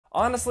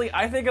Honestly,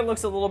 I think it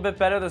looks a little bit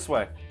better this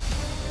way.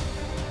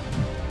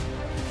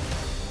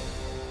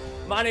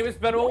 My name is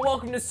Benoit,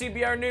 welcome to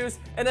CBR News,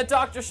 and the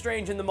Doctor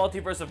Strange in the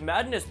Multiverse of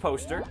Madness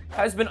poster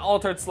has been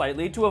altered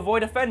slightly to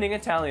avoid offending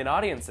Italian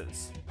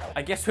audiences.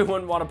 I guess we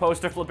wouldn't want a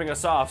poster flipping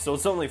us off, so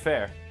it's only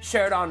fair.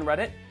 Shared on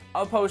Reddit,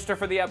 a poster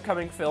for the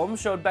upcoming film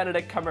showed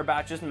Benedict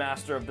Cumberbatch's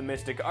master of the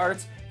mystic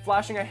arts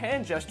flashing a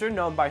hand gesture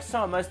known by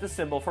some as the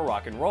symbol for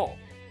rock and roll.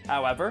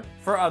 However,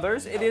 for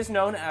others, it is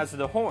known as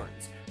the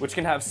horns, which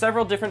can have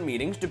several different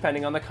meanings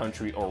depending on the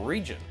country or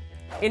region.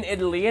 In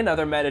Italy and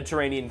other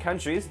Mediterranean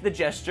countries, the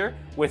gesture,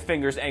 with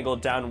fingers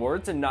angled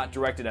downwards and not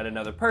directed at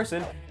another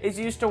person, is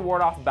used to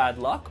ward off bad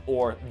luck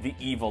or the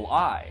evil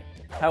eye.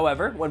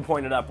 However, when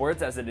pointed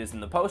upwards, as it is in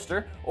the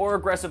poster, or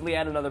aggressively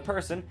at another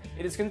person,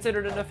 it is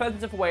considered an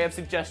offensive way of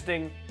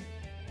suggesting,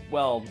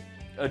 well,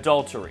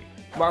 adultery.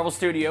 Marvel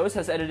Studios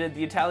has edited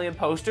the Italian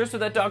poster so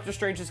that Doctor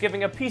Strange is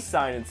giving a peace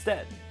sign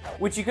instead,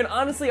 which you can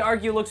honestly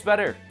argue looks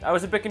better. I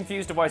was a bit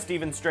confused of why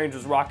Stephen Strange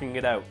was rocking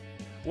it out.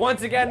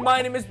 Once again,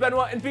 my name is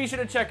Benoit, and be sure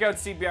to check out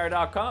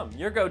CBR.com,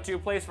 your go-to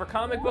place for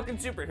comic book and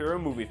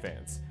superhero movie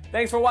fans.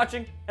 Thanks for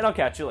watching, and I'll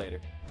catch you later.